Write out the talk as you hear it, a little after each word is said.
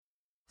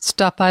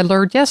Stuff I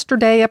Learned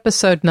Yesterday,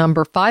 episode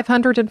number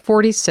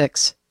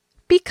 546.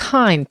 Be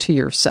kind to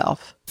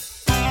yourself.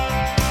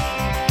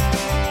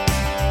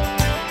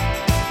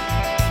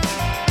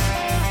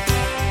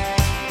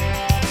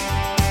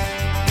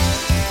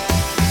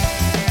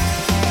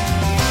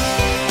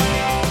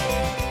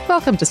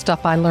 Welcome to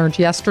Stuff I Learned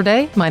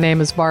Yesterday. My name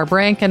is Barb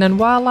Rankin, and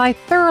while I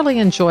thoroughly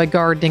enjoy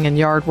gardening and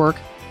yard work,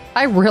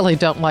 I really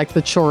don't like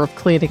the chore of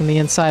cleaning the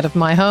inside of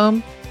my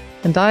home.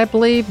 And I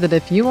believe that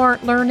if you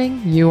aren't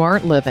learning, you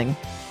aren't living.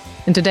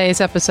 In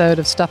today's episode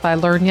of Stuff I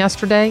Learned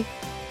Yesterday,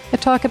 I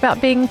talk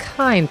about being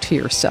kind to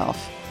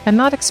yourself and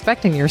not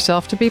expecting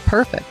yourself to be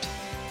perfect.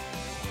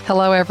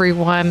 Hello,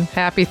 everyone.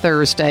 Happy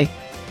Thursday.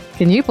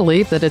 Can you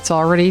believe that it's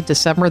already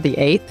December the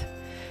 8th?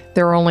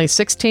 There are only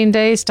 16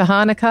 days to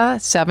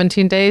Hanukkah,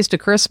 17 days to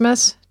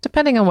Christmas,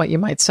 depending on what you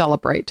might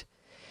celebrate.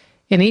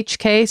 In each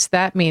case,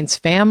 that means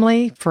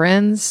family,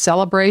 friends,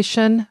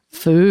 celebration,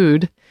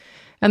 food,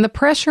 and the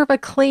pressure of a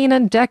clean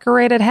and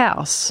decorated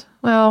house.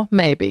 Well,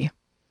 maybe.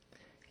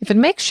 If it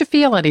makes you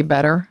feel any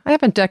better, I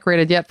haven't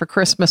decorated yet for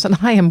Christmas, and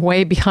I am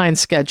way behind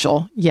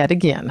schedule yet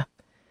again.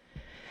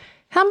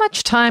 How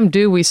much time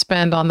do we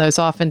spend on those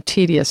often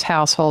tedious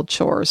household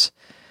chores?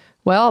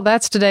 Well,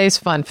 that's today's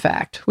fun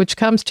fact, which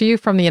comes to you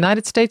from the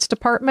United States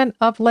Department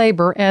of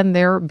Labor and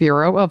their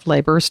Bureau of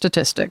Labor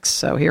Statistics.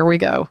 So here we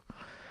go.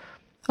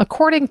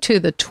 According to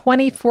the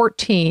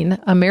 2014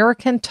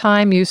 American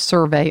Time Use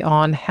Survey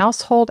on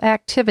Household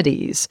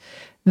Activities,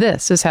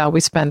 this is how we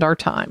spend our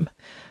time.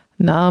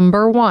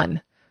 Number 1,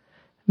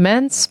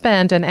 men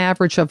spend an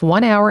average of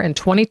 1 hour and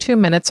 22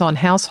 minutes on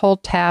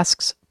household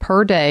tasks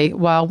per day,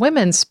 while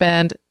women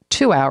spend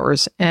 2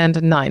 hours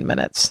and 9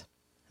 minutes.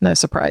 No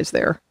surprise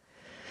there.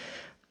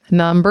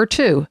 Number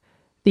 2,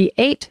 the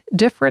 8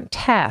 different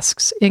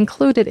tasks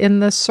included in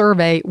the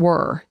survey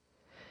were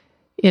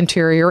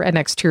interior and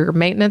exterior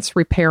maintenance,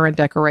 repair and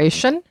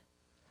decoration,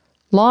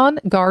 lawn,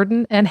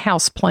 garden, and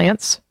house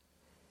plants,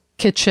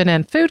 kitchen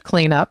and food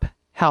cleanup,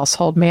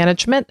 household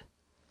management,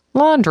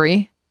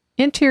 laundry,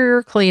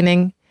 interior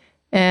cleaning,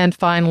 and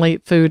finally,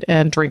 food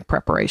and drink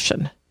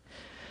preparation.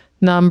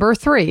 Number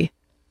 3,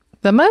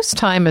 the most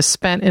time is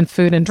spent in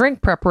food and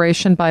drink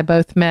preparation by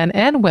both men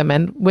and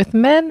women, with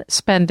men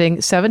spending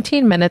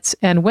 17 minutes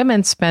and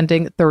women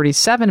spending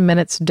 37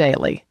 minutes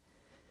daily.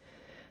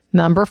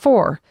 Number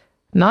 4,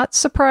 not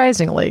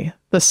surprisingly,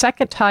 the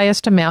second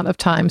highest amount of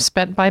time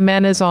spent by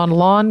men is on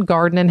lawn,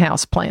 garden, and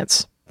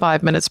houseplants,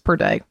 5 minutes per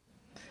day.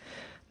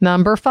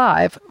 Number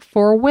 5,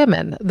 for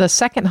women, the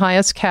second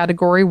highest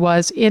category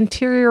was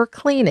interior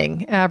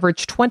cleaning,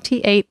 average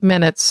 28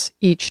 minutes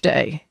each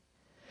day.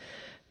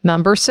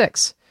 Number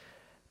 6,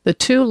 the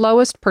 2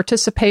 lowest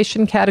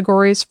participation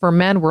categories for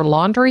men were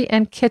laundry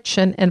and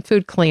kitchen and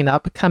food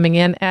cleanup, coming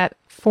in at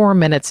 4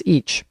 minutes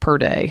each per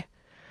day.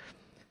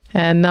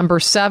 And number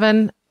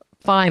 7,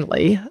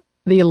 finally,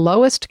 the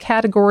lowest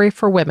category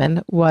for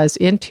women was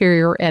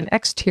interior and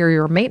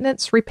exterior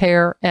maintenance,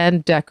 repair,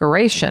 and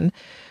decoration,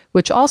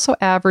 which also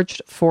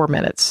averaged 4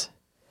 minutes.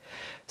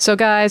 So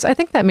guys, I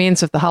think that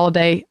means if the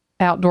holiday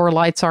outdoor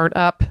lights aren't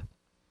up,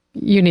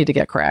 you need to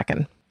get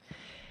cracking.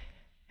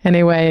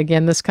 Anyway,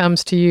 again, this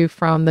comes to you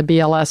from the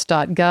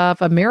BLS.gov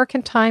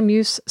American Time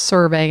Use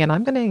Survey, and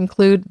I'm going to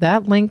include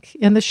that link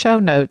in the show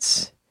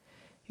notes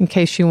in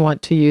case you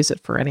want to use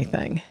it for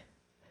anything.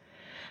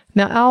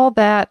 Now, all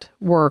that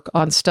work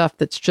on stuff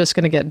that's just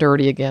going to get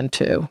dirty again,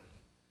 too.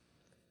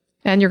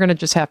 And you're going to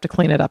just have to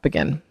clean it up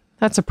again.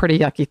 That's a pretty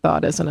yucky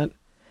thought, isn't it?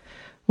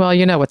 Well,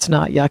 you know it's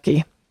not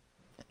yucky.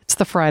 It's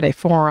the Friday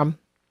Forum.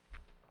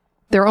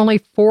 There are only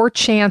 4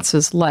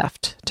 chances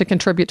left to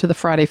contribute to the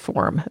Friday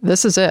Forum.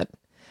 This is it.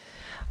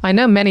 I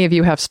know many of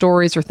you have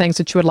stories or things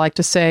that you would like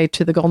to say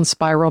to the Golden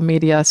Spiral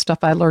Media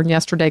Stuff I Learned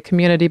Yesterday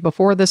community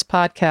before this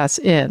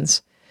podcast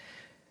ends.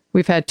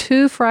 We've had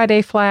 2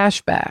 Friday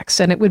flashbacks,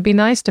 and it would be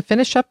nice to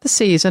finish up the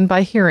season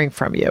by hearing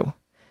from you.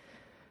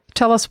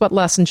 Tell us what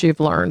lessons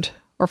you've learned,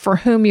 or for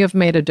whom you have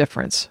made a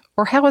difference,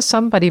 or how has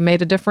somebody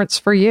made a difference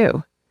for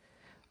you,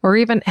 or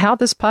even how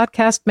this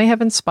podcast may have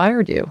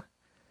inspired you.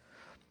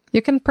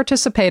 You can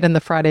participate in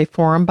the Friday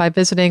Forum by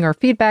visiting our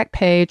feedback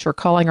page or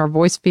calling our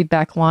voice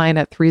feedback line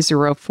at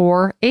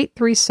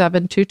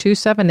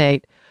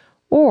 304-837-2278,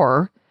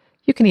 or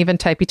you can even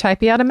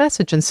typey out a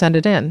message and send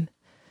it in,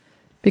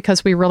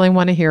 because we really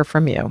want to hear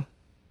from you.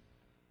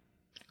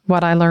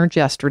 What I learned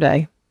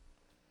yesterday.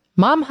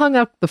 Mom hung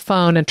up the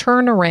phone and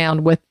turned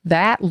around with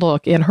that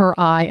look in her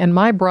eye, and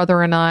my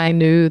brother and I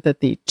knew that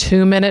the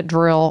 2-minute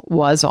drill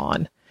was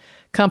on.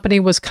 Company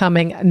was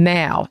coming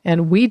now,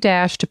 and we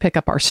dashed to pick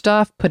up our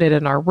stuff, put it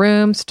in our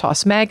rooms,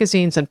 toss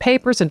magazines and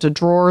papers into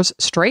drawers,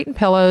 straighten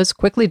pillows,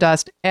 quickly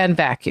dust, and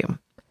vacuum.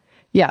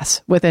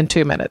 Yes, within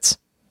 2 minutes.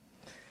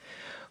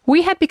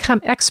 We had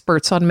become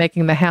experts on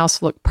making the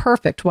house look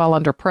perfect while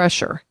under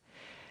pressure.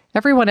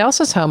 Everyone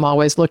else's home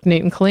always looked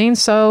neat and clean,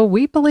 so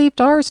we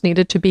believed ours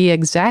needed to be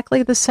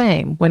exactly the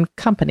same when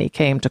company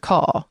came to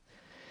call.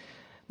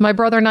 My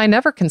brother and I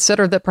never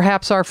considered that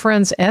perhaps our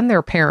friends and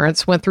their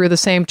parents went through the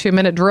same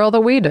 2-minute drill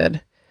that we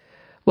did.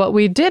 What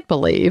we did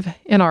believe,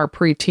 in our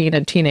preteen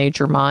and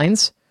teenager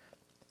minds,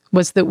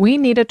 was that we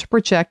needed to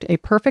project a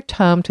perfect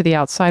home to the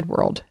outside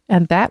world,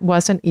 and that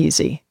wasn't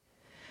easy.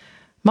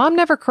 Mom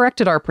never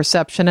corrected our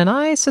perception, and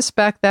I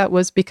suspect that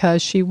was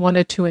because she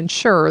wanted to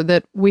ensure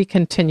that we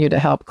continue to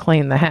help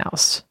clean the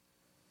house.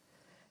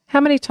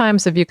 How many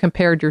times have you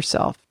compared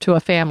yourself to a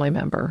family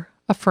member,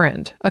 a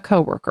friend, a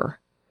coworker?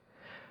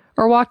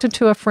 Or walked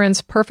into a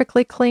friend's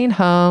perfectly clean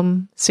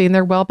home, seen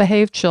their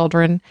well-behaved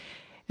children,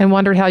 and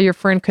wondered how your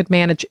friend could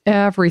manage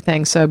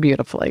everything so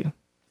beautifully?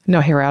 No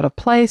hair out of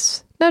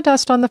place, no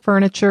dust on the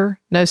furniture,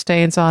 no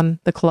stains on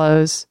the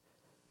clothes.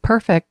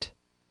 Perfect.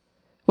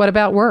 What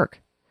about work?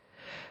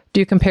 Do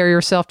you compare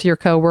yourself to your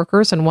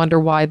coworkers and wonder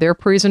why their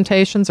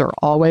presentations are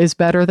always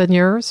better than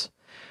yours?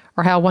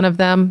 Or how one of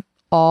them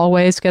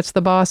always gets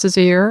the boss's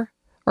ear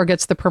or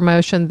gets the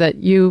promotion that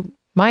you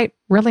might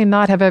really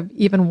not have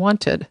even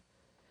wanted?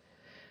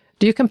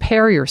 Do you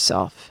compare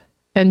yourself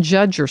and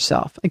judge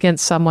yourself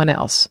against someone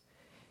else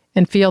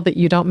and feel that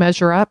you don't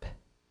measure up?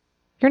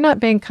 You're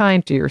not being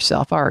kind to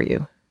yourself, are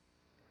you?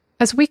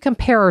 As we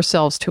compare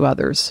ourselves to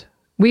others,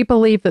 we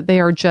believe that they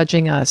are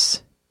judging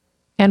us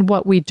and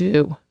what we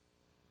do.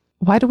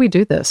 Why do we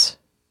do this?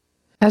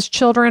 As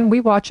children, we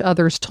watch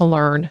others to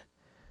learn.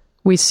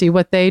 We see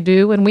what they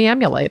do and we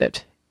emulate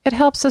it. It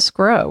helps us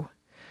grow.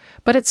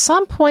 But at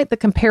some point, the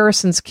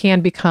comparisons can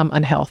become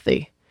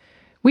unhealthy.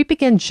 We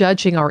begin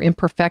judging our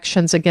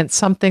imperfections against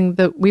something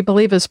that we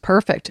believe is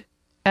perfect,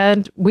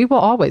 and we will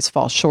always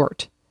fall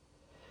short.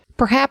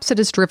 Perhaps it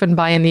is driven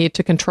by a need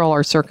to control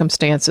our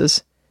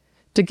circumstances,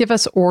 to give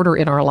us order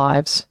in our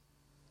lives.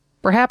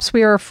 Perhaps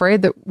we are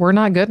afraid that we're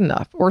not good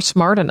enough, or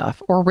smart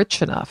enough, or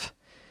rich enough.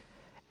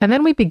 And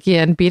then we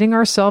begin beating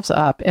ourselves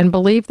up and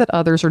believe that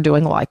others are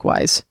doing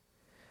likewise.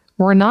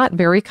 We're not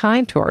very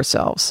kind to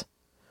ourselves.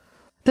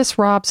 This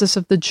robs us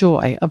of the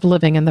joy of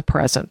living in the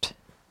present.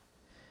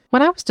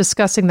 When I was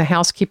discussing the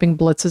housekeeping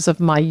blitzes of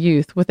my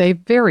youth with a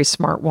very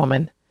smart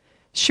woman,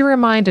 she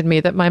reminded me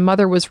that my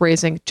mother was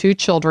raising 2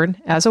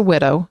 children as a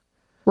widow,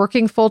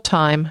 working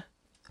full-time,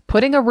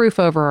 putting a roof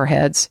over our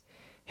heads,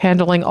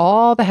 handling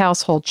all the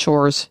household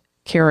chores,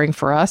 caring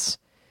for us,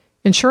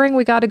 ensuring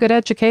we got a good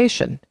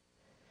education.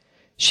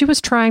 She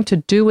was trying to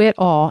do it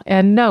all,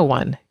 and no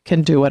one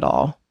can do it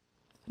all.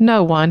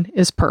 No one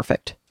is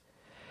perfect.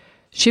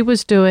 She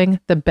was doing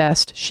the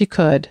best she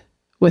could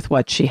with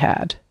what she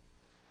had.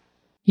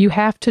 You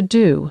have to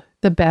do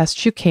the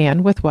best you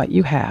can with what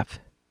you have.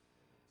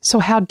 So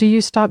how do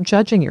you stop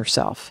judging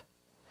yourself?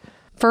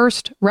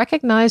 First,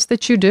 recognize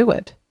that you do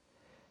it.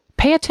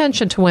 Pay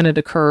attention to when it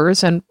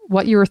occurs and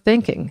what you are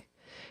thinking.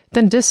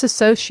 Then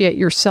disassociate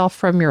yourself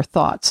from your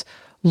thoughts.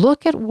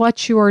 Look at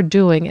what you are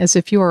doing as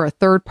if you are a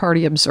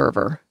third-party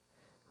observer.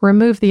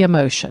 Remove the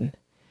emotion.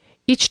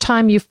 Each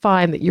time you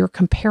find that you're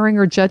comparing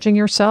or judging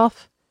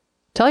yourself,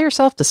 tell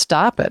yourself to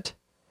stop it.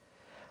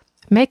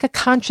 Make a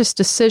conscious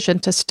decision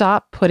to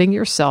stop putting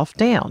yourself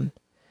down.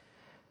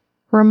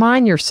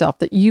 Remind yourself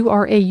that you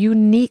are a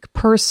unique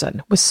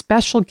person with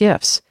special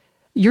gifts.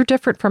 You're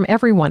different from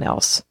everyone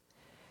else.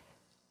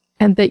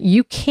 And that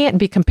you can't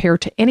be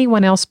compared to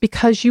anyone else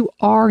because you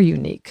are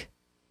unique.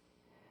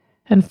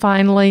 And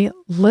finally,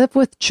 live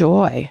with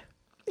joy.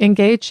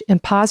 Engage in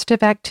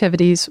positive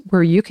activities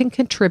where you can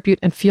contribute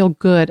and feel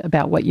good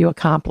about what you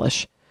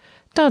accomplish.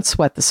 Don't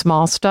sweat the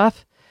small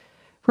stuff.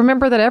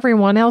 Remember that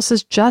everyone else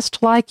is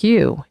just like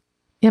you,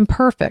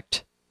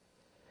 imperfect.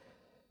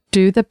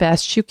 Do the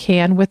best you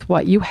can with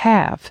what you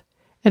have,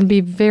 and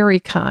be very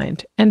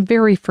kind and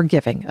very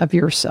forgiving of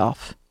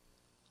yourself.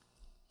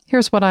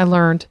 Here's what I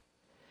learned.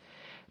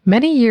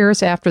 Many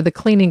years after the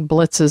cleaning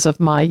blitzes of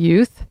my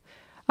youth,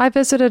 I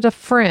visited a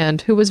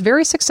friend who was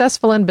very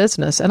successful in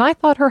business, and I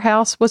thought her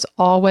house was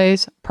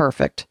always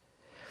perfect.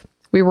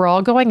 We were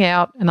all going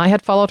out, and I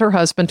had followed her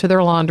husband to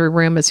their laundry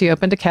room as he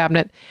opened a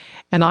cabinet,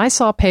 and I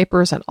saw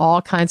papers and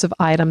all kinds of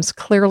items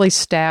clearly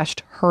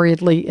stashed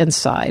hurriedly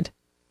inside,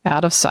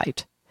 out of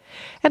sight.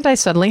 And I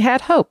suddenly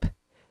had hope.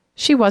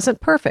 She wasn't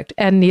perfect,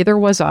 and neither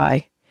was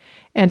I.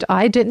 And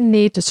I didn't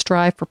need to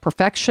strive for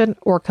perfection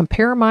or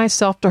compare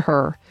myself to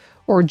her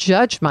or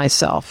judge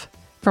myself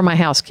for my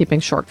housekeeping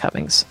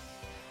shortcomings.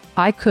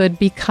 I could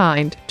be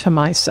kind to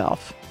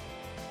myself.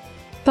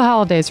 The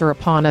holidays are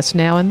upon us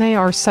now, and they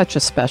are such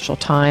a special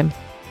time.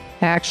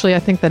 Actually, I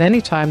think that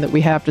any time that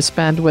we have to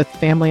spend with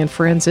family and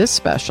friends is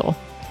special.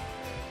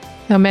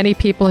 Now, many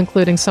people,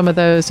 including some of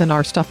those in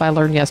our Stuff I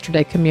Learned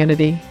Yesterday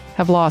community,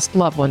 have lost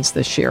loved ones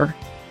this year.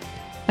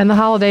 And the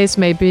holidays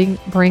may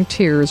bring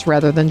tears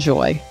rather than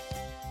joy.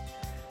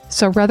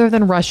 So rather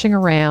than rushing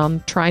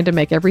around, trying to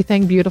make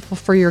everything beautiful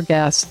for your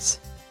guests,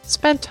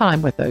 spend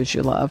time with those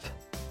you love.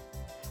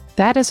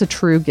 That is a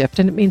true gift,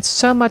 and it means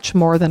so much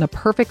more than a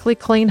perfectly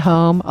clean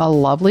home, a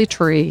lovely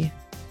tree,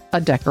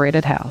 a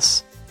decorated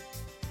house.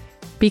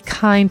 Be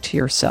kind to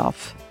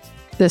yourself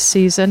this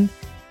season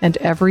and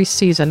every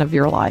season of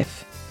your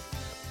life.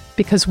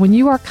 Because when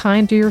you are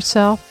kind to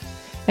yourself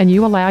and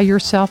you allow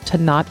yourself to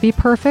not be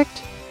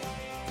perfect,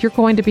 you're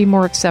going to be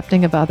more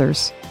accepting of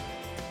others.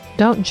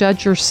 Don't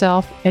judge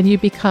yourself, and you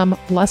become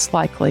less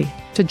likely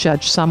to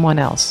judge someone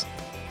else.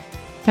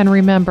 And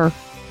remember,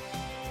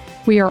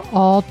 We are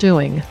all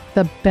doing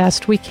the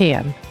best we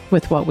can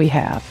with what we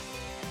have.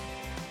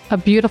 A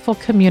beautiful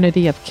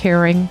community of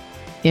caring,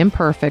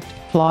 imperfect,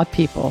 flawed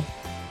people,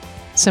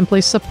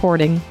 simply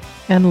supporting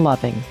and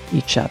loving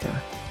each other.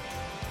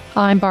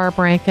 I'm Barb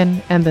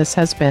Rankin, and this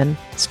has been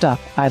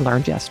Stuff I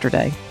Learned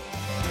Yesterday.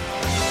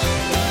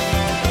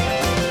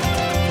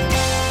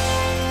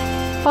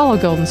 Follow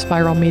Golden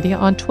Spiral Media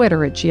on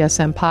Twitter at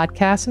GSM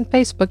Podcasts and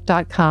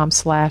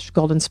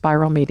Facebook.com/Golden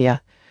Spiral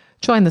Media.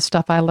 Join the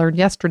Stuff I Learned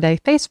Yesterday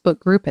Facebook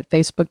group at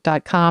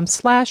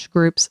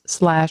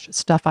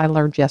Facebook.com/groups/Stuff I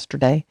Learned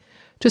Yesterday.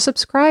 To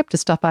subscribe to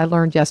Stuff I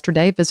Learned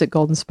Yesterday, visit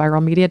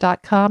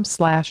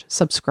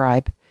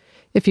GoldenSpiralMedia.com/subscribe.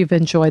 If you've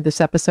enjoyed this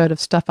episode of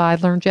Stuff I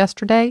Learned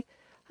Yesterday,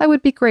 I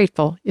would be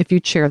grateful if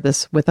you'd share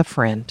this with a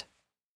friend.